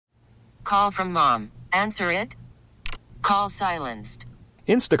call from mom. Answer it. Call silenced.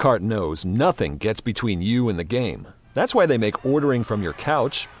 Instacart knows nothing gets between you and the game. That's why they make ordering from your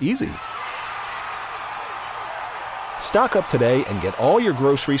couch easy. Stock up today and get all your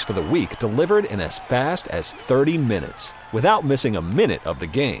groceries for the week delivered in as fast as 30 minutes without missing a minute of the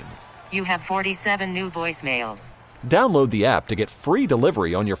game. You have 47 new voicemails. Download the app to get free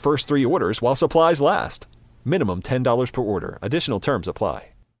delivery on your first 3 orders while supplies last. Minimum $10 per order. Additional terms apply.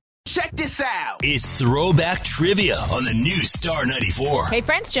 Check this out. It's Throwback Trivia on the new Star 94. Hey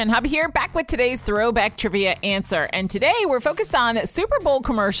friends, Jen Hub here, back with today's Throwback Trivia answer. And today we're focused on Super Bowl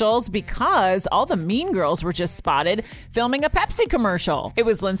commercials because all the mean girls were just spotted filming a Pepsi commercial. It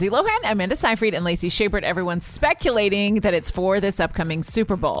was Lindsay Lohan, Amanda Seyfried, and Lacey Shepard. Everyone's speculating that it's for this upcoming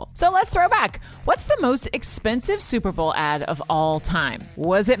Super Bowl. So let's throw back. What's the most expensive Super Bowl ad of all time?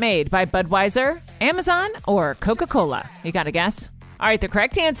 Was it made by Budweiser, Amazon, or Coca-Cola? You got a guess? All right, the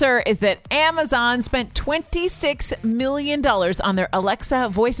correct answer is that Amazon spent $26 million on their Alexa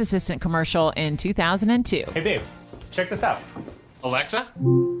voice assistant commercial in 2002. Hey, babe, check this out. Alexa,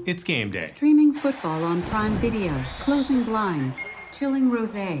 it's game day. Streaming football on Prime Video, closing blinds, chilling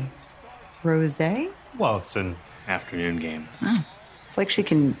rosé. Rosé? Well, it's an afternoon game. Oh, it's like she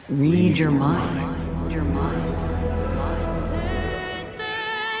can read your mind.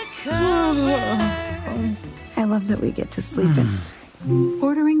 I love that we get to sleep in.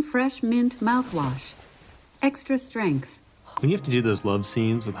 Ordering fresh mint mouthwash. Extra strength. When you have to do those love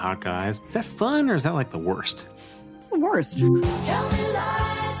scenes with hot guys, is that fun or is that like the worst? It's the worst. Tell me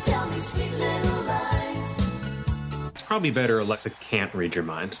lies, tell me sweet little lies. It's probably better Alexa can't read your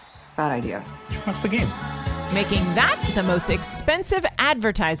mind. Bad idea. Watch the game. Making that the most expensive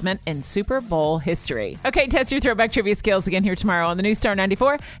advertisement in Super Bowl history. Okay, test your Throwback Trivia skills again here tomorrow on the new Star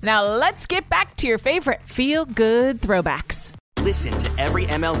 94. Now let's get back to your favorite feel-good throwbacks. Listen to every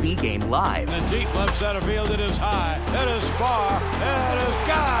MLB game live. In the deep left center field, it is high, it is far, it is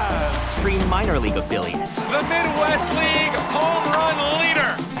God. Stream minor league affiliates. The Midwest League home run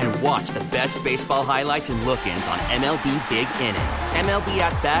leader. And watch the best baseball highlights and look-ins on MLB Big Inning. MLB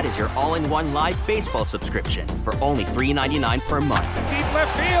At Bat is your all-in-one live baseball subscription for only $3.99 per month. Deep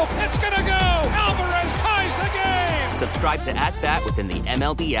left field, it's gonna go. Alvarez ties the game. Subscribe to At Bat within the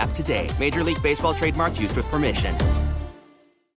MLB app today. Major League Baseball trademarks used with permission.